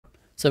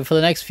So for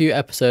the next few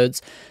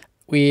episodes,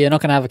 we are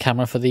not going to have a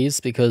camera for these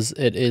because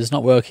it is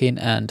not working,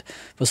 and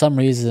for some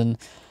reason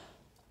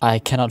I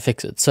cannot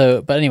fix it.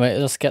 So, but anyway,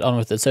 let's get on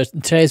with it. So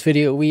in today's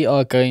video, we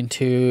are going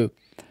to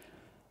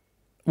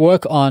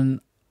work on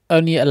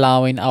only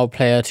allowing our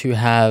player to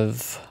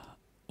have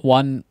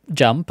one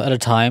jump at a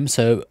time.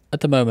 So at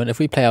the moment, if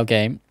we play our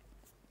game,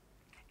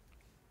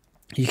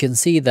 you can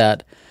see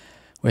that,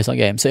 where's our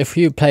game? So if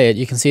you play it,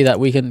 you can see that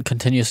we can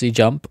continuously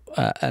jump,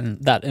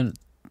 and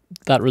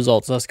that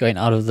results us going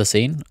out of the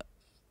scene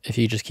if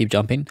you just keep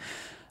jumping.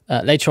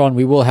 Later on,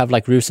 we will have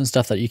like roofs and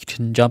stuff that you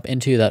can jump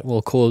into that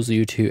will cause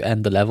you to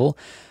end the level.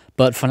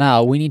 But for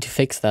now, we need to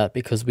fix that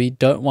because we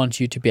don't want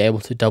you to be able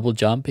to double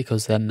jump,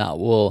 because then that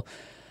will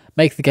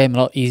make the game a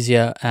lot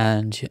easier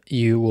and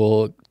you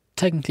will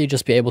technically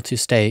just be able to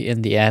stay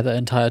in the air the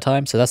entire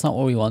time. So that's not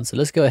what we want. So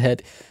let's go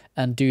ahead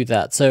and do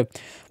that. So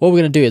what we're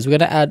going to do is we're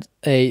going to add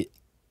a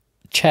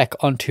check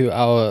onto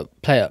our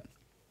player.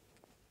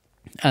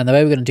 And the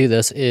way we're going to do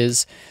this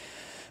is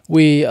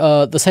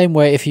the same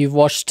way if you've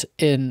watched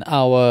in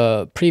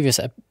our previous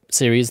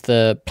series,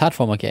 the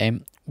platformer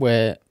game,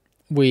 where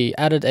we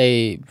added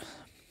a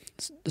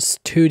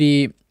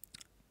 2D,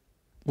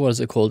 what is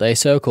it called, a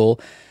circle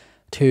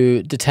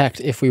to detect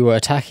if we were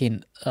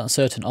attacking a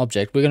certain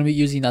object. We're going to be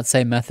using that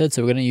same method.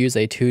 So we're going to use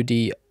a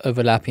 2D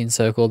overlapping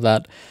circle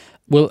that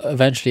will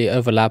eventually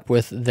overlap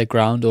with the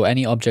ground or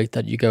any object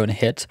that you go and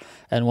hit.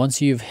 And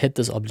once you've hit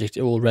this object,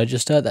 it will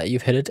register that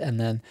you've hit it, and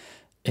then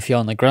if you're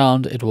on the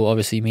ground, it will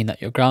obviously mean that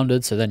you're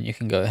grounded, so then you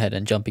can go ahead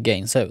and jump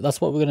again. So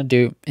that's what we're going to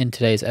do in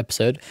today's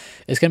episode.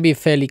 It's going to be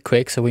fairly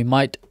quick, so we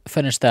might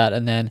finish that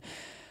and then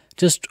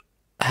just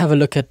have a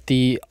look at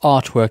the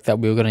artwork that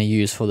we were going to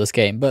use for this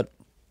game. But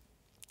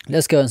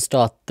let's go and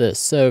start this.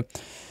 So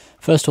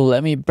first of all,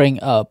 let me bring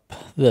up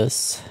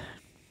this.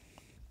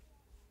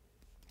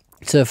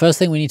 So the first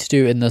thing we need to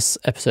do in this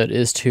episode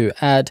is to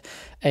add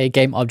a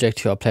game object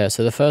to our player.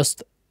 So the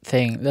first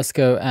thing, let's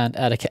go and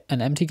add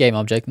an empty game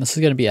object, and this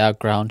is going to be our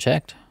ground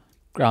check.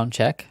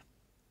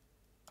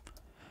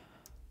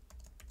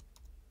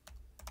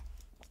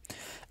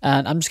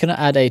 And I'm just going to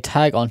add a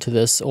tag onto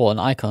this, or an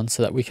icon,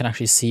 so that we can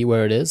actually see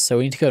where it is. So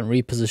we need to go and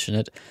reposition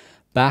it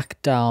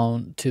back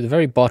down to the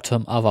very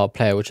bottom of our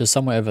player, which is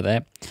somewhere over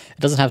there. It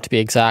doesn't have to be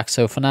exact,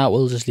 so for now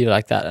we'll just leave it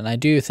like that. And I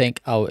do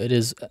think it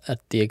is at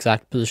the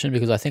exact position,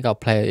 because I think our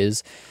player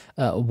is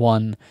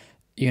 1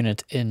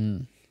 unit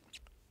in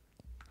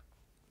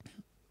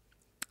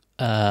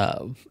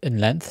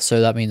length,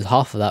 so that means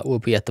half of that will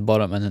be at the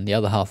bottom and then the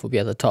other half will be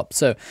at the top.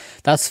 So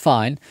that's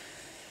fine.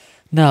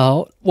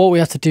 Now what we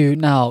have to do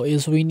now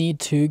is we need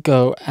to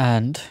go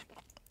and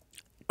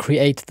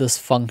create this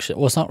function.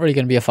 Well, it's not really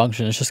going to be a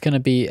function, it's just going to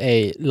be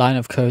a line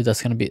of code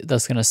that's going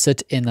to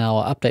sit in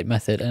our update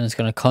method, and it's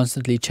going to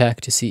constantly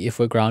check to see if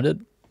we're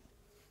grounded.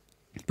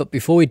 But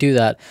before we do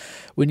that,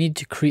 we need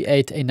to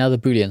create another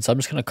boolean. So I'm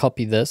just going to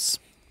copy this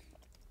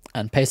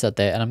and paste that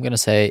there, and I'm going to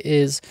say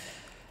is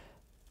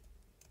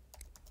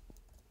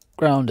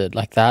grounded,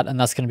 like that, and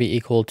that's going to be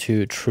equal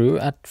to true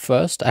at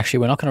first. Actually,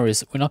 we're not going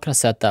to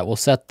set that. We'll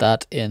set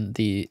that in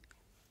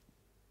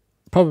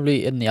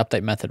probably in the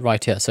update method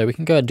right here. So we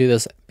can go and do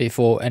this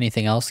before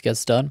anything else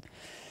gets done.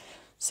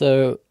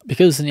 So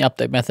because it's in the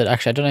update method,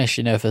 actually I don't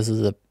actually know if this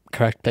is the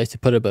correct place to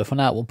put it, but for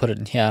now we'll put it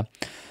in here.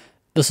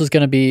 This is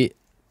going to be,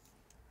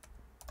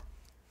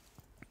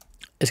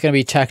 it's going to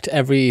be checked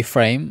every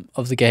frame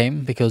of the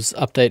game, because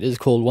update is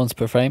called once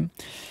per frame.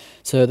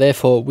 So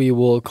therefore, we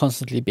will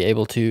constantly be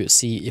able to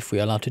see if we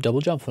are allowed to double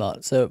jump or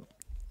not. So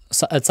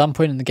at some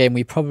point in the game,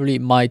 we probably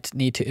might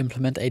need to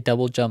implement a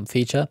double jump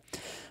feature.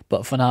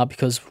 But for now,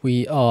 because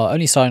we are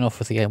only starting off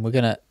with the game, we're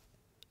going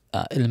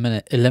to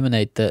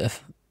eliminate the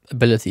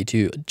ability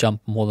to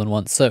jump more than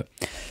once. So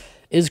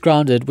is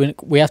grounded,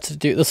 we have to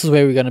do, this is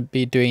where we're going to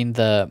be doing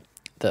the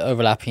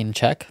overlapping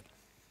check.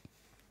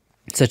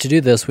 So to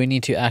do this, we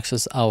need to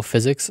access our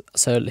physics.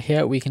 So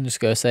here we can just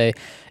go say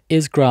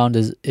is ground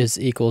is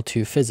equal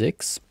to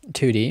physics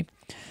 2D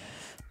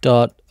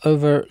dot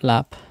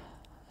overlap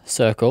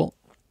circle.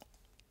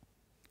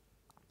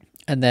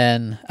 And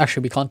then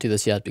actually we can't do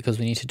this yet because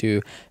we need to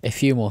do a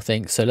few more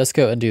things. So let's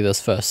go and do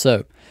this first.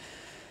 So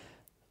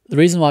the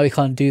reason why we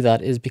can't do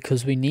that is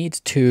because we need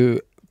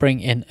to bring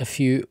in a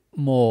few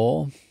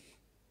more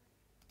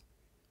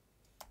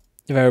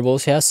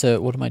variables here.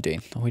 So what am I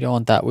doing? We don't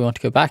want that. We want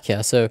to go back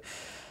here. So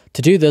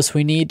to do this,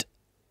 we need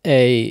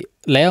a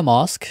layer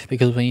mask,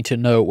 because we need to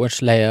know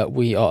which layer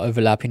we are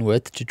overlapping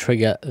with to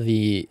trigger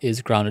the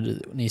is grounded.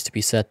 It needs to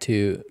be set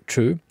to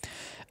true.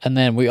 And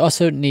then we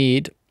also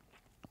need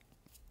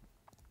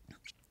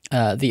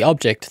the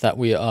object that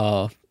we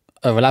are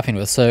overlapping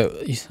with.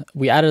 So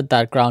we added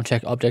that ground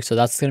check object, so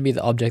that's going to be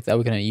the object that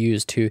we're going to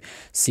use to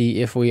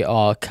see if we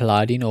are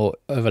colliding or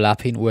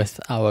overlapping with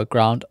our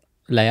ground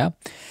layer.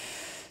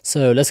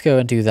 So let's go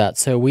and do that.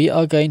 So we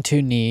are going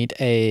to need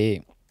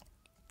a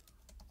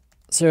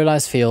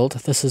serialized field.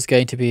 This is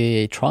going to be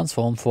a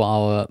transform for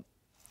our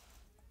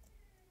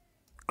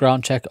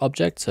ground check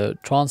object. So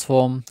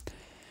transform,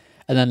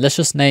 and then let's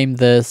just name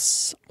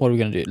this, what are we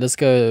going to do? Let's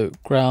go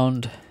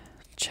ground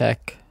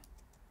check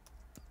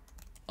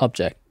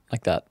object,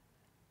 like that.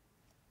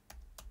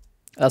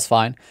 That's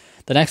fine.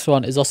 The next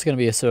one is also going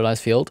to be a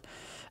serialized field,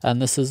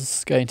 and this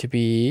is going to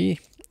be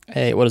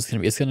a, what is it going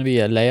to be? It's going to be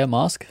a layer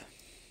mask.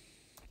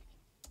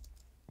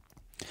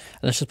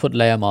 And let's just put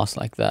layer mask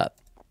like that.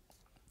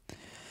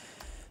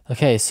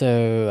 Okay,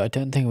 so I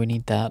don't think we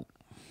need that.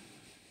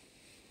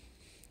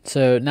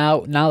 So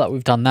now that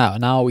we've done that,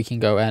 now we can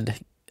go and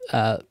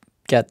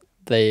get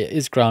the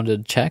is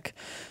grounded check.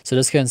 So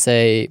let's go and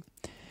say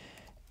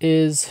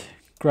is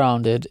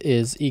grounded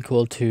is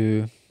equal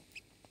to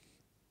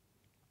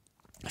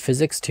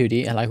physics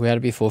 2D, and like we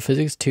had before,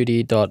 physics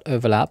 2D dot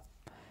overlap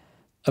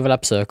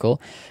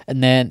circle.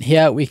 And then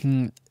here we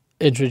can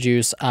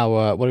introduce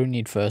our, what do we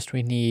need first?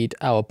 We need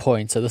our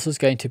point. So this is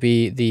going to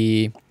be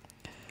the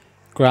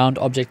ground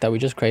object that we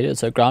just created.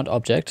 So ground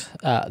object.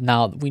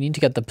 Now we need to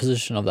get the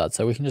position of that.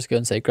 So we can just go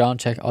and say ground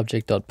check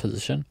object dot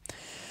position.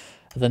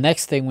 The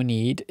next thing we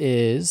need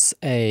is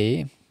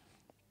a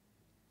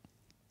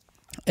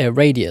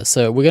radius.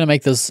 So we're going to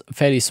make this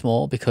fairly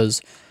small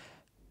because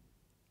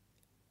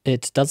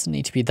it doesn't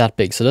need to be that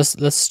big. So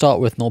let's start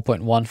with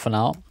 0.1 for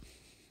now.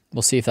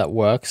 We'll see if that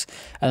works.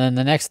 And then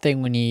the next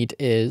thing we need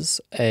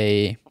is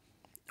a,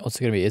 what's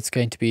it going to be? It's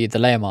going to be the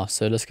layer mask.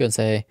 So let's go and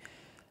say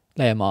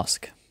layer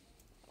mask.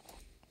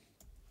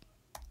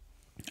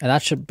 And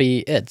that should be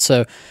it.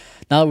 So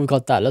now that we've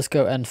got that, let's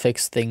go and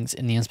fix things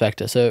in the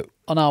inspector. So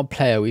on our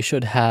player, we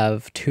should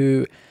have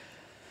two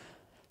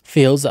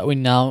fields that we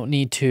now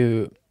need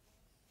to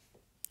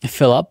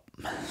fill up.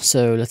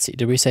 So let's see,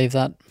 did we save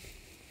that?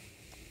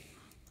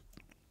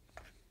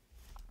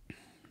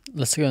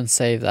 Let's go and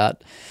save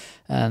that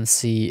and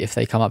see if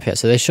they come up here.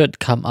 So they should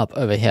come up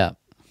over here,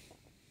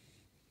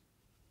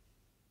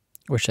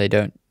 which they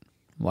don't.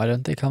 Why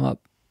don't they come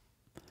up?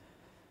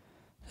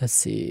 Let's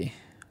see.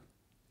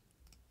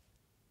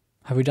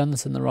 Have we done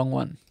this in the wrong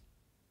one?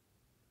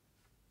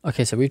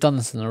 Okay, so we've done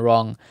this in the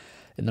wrong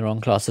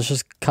class. Let's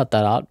just cut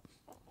that out.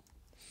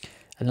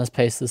 And let's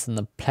paste this in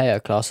the player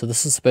class. So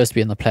this is supposed to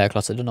be in the player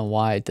class. I don't know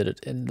why I did it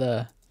in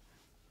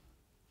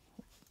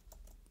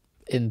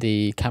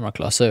the camera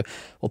class. So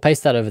we'll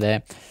paste that over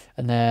there.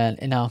 And then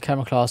in our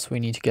camera class, we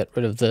need to get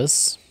rid of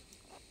this.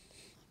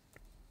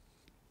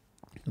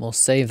 We'll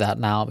save that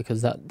now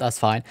because that's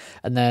fine.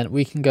 And then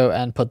we can go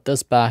and put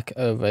this back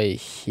over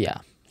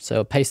here.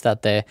 So paste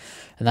that there,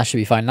 and that should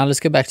be fine. Now let's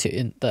go back to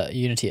in the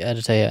Unity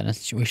editor here, and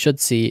we should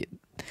see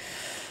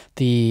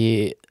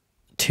the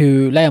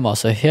two layer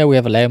masks. So here we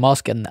have a layer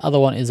mask, and the other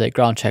one is a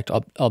ground checked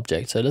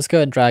object. So let's go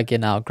and drag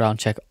in our ground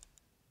check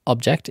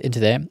object into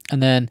there.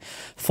 And then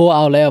for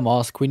our layer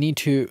mask, we need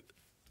to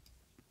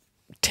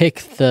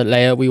tick the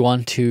layer we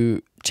want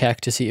to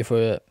check to see if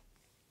we're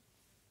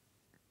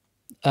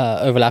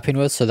overlapping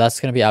with. So that's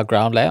going to be our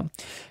ground layer.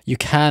 You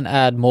can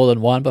add more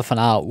than one, but for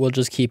now we'll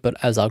just keep it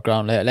as our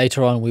ground layer.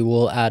 Later on we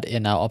will add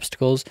in our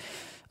obstacles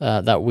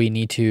that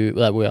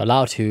we're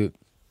allowed to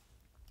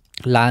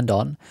land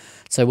on.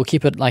 So we'll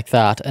keep it like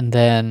that, and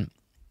then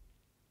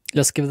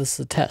let's give this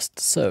a test.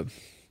 So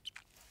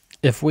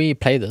if we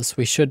play this,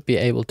 we should be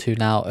able to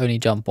now only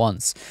jump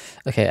once.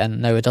 Okay,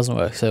 and no, it doesn't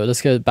work. So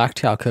let's go back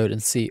to our code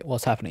and see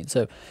what's happening.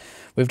 So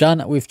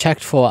we've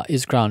checked for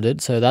is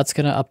grounded, so that's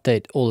going to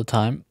update all the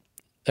time,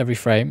 every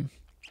frame.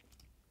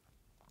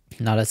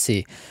 Now let's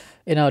see,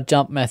 in our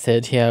jump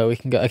method here we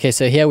can go, okay,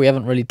 so here we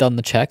haven't really done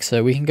the check,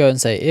 so we can go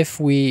and say if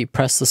we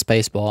press the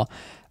space bar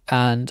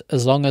and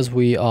as long as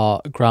we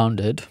are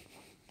grounded,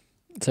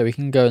 so we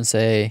can go and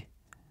say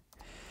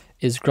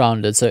is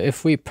grounded. So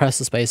if we press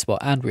the space bar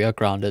and we are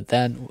grounded,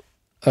 then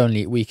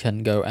only we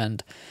can go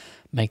and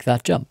make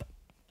that jump.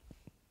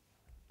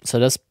 So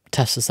let's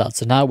test this out.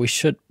 So now we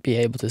should be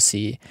able to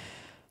see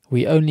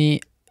we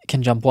only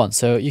can jump once.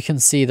 So you can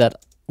see that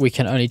we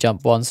can only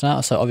jump once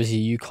now. So obviously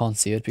you can't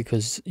see it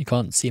because you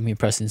can't see me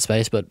pressing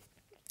space, but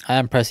I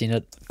am pressing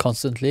it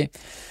constantly.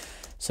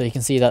 So you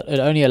can see that it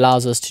only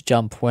allows us to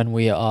jump when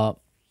we are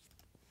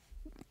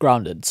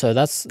grounded. So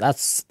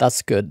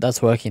that's good.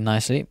 That's working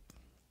nicely.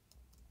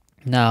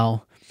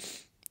 Now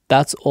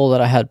that's all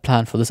that I had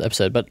planned for this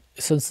episode, but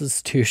since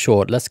it's too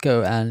short, let's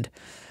go and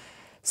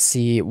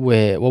see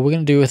what we're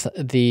going to do with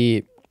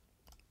the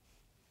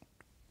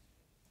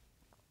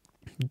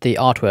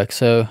artwork.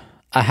 So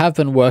I have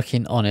been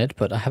working on it,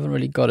 but I haven't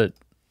really got it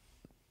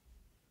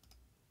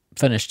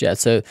finished yet.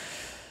 So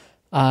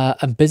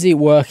I'm busy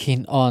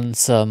working on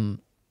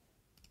some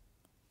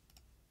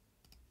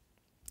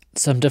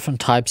different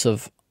types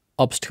of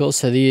obstacles.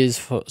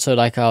 So so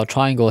like our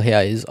triangle here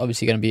is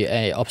obviously going to be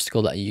a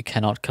obstacle that you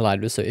cannot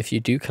collide with. So if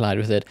you do collide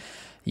with it,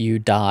 you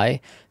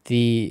die.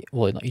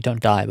 Well, you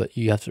don't die, but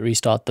you have to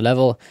restart the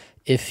level.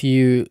 If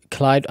you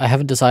collide, I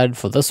haven't decided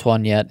for this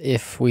one yet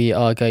if we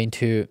are going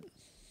to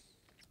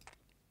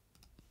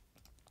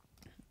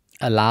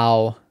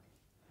allow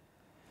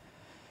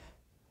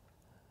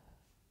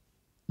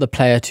the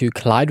player to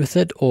collide with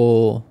it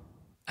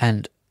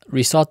and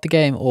restart the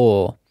game,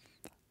 or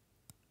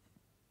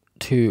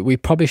we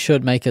probably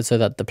should make it so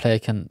that the player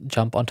can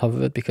jump on top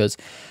of it, because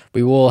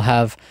we will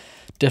have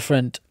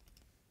different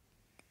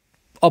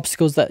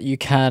obstacles that you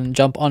can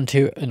jump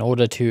onto in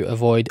order to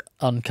avoid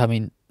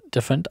oncoming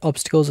different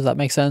obstacles, if that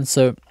makes sense.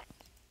 So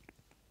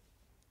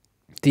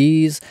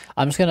these,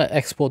 I'm just going to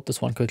export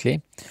this one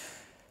quickly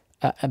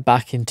and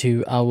back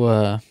into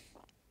our,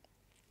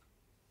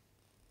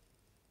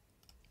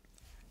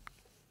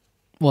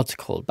 what's it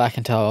called, back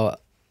into our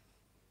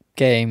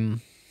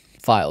game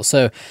file.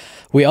 So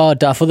we are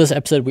done for this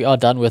episode. We are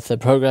done with the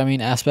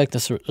programming aspect.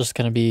 This is just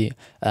going to be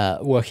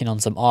working on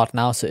some art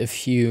now. So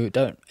if you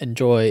don't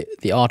enjoy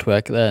the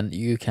artwork, then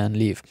you can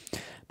leave.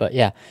 But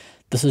yeah,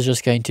 this is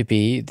just going to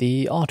be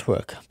the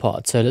artwork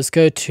part. So let's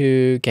go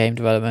to game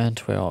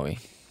development. Where are we?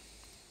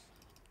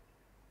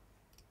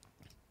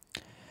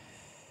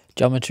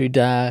 Geometry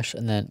dash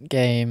and then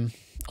game.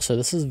 So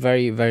this is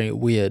very, very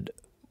weird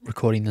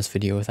recording this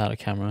video without a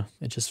camera.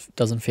 It just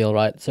doesn't feel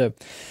right. So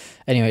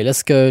anyway,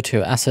 let's go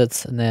to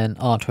assets and then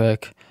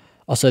artwork.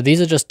 Also,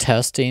 these are just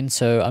testing,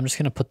 so I'm just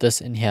going to put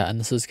this in here, and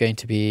this is going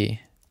to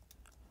be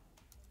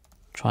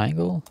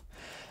triangle.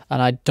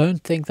 And I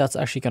don't think that's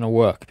actually going to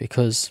work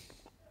because,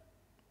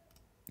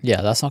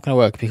 yeah, that's not going to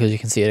work because you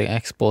can see it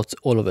exports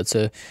all of it.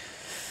 So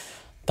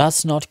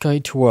that's not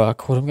going to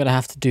work. What I'm going to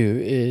have to do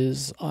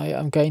is I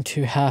am going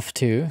to have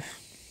to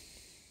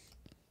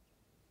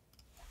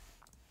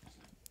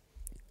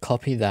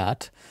copy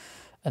that,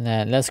 and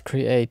then let's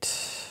create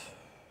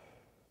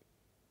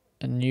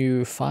a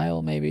new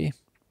file maybe.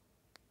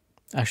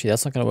 Actually,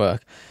 that's not going to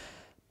work,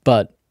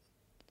 but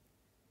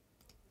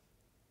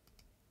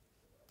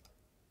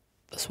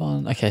this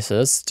one, okay, so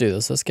let's do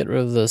this. Let's get rid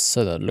of this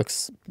so that it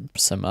looks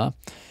similar,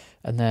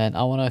 and then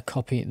I want to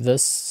copy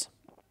this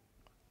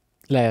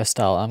layer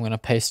style. I'm going to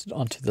paste it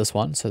onto this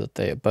one so that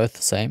they are both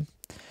the same,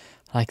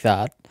 like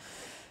that.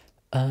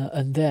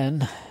 And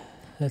then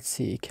let's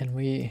see, can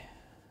we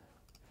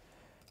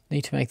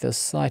need to make this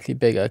slightly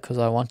bigger because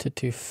I want it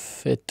to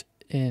fit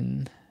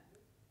in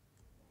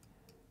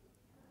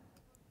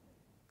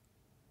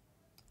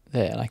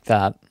there like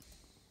that.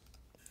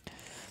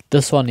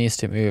 This one needs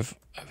to move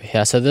over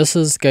here. So this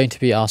is going to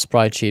be our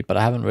sprite sheet, but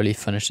I haven't really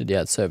finished it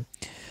yet. So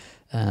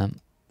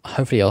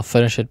hopefully I'll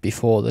finish it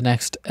before the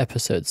next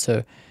episode.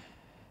 So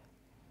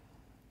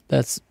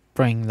let's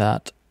bring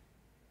that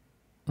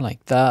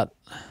like that.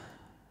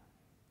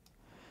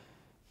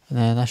 And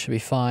then that should be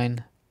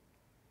fine.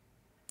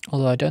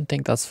 Although I don't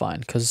think that's fine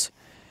because,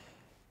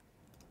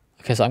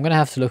 okay, so I'm going to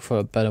have to look for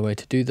a better way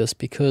to do this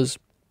because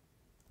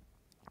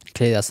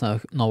clearly that's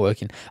not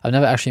working. I've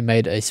never actually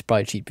made a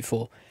sprite sheet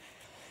before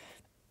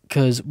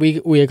because we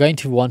are going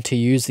to want to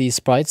use these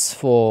sprites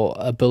for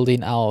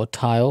building our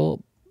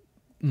tile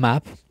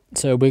map.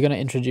 So we're going to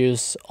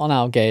introduce on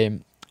our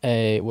game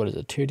a, what is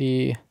it,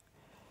 2D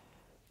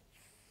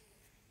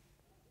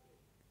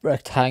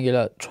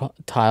rectangular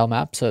tile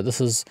map. So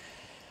this is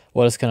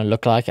what it's going to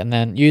look like, and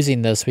then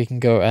using this we can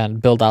go and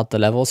build out the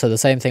level. So the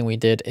same thing we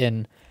did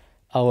in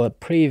our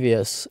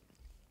previous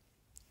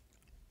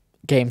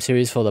game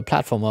series for the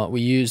platformer,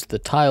 we used the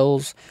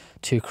tiles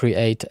to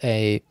create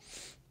a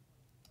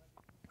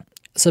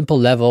simple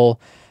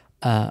level,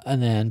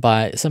 and then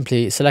by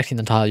simply selecting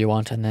the tile you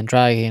want and then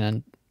dragging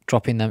and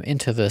dropping them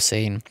into the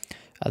scene,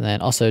 and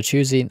then also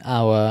choosing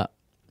our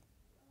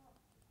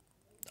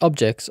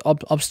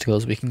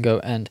obstacles, we can go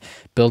and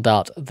build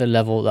out the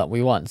level that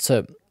we want.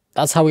 So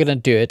that's how we're going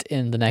to do it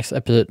in the next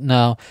episode.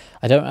 Now,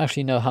 I don't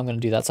actually know how I'm going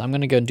to do that, so I'm going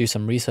to go and do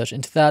some research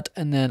into that,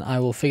 and then I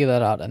will figure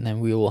that out, and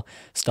then we will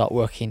start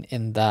working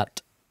with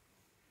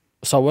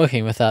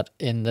that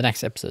in the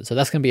next episode. So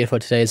that's going to be it for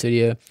today's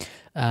video,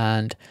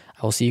 and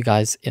I will see you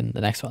guys in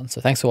the next one. So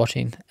thanks for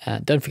watching,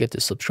 and don't forget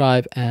to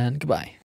subscribe, and goodbye.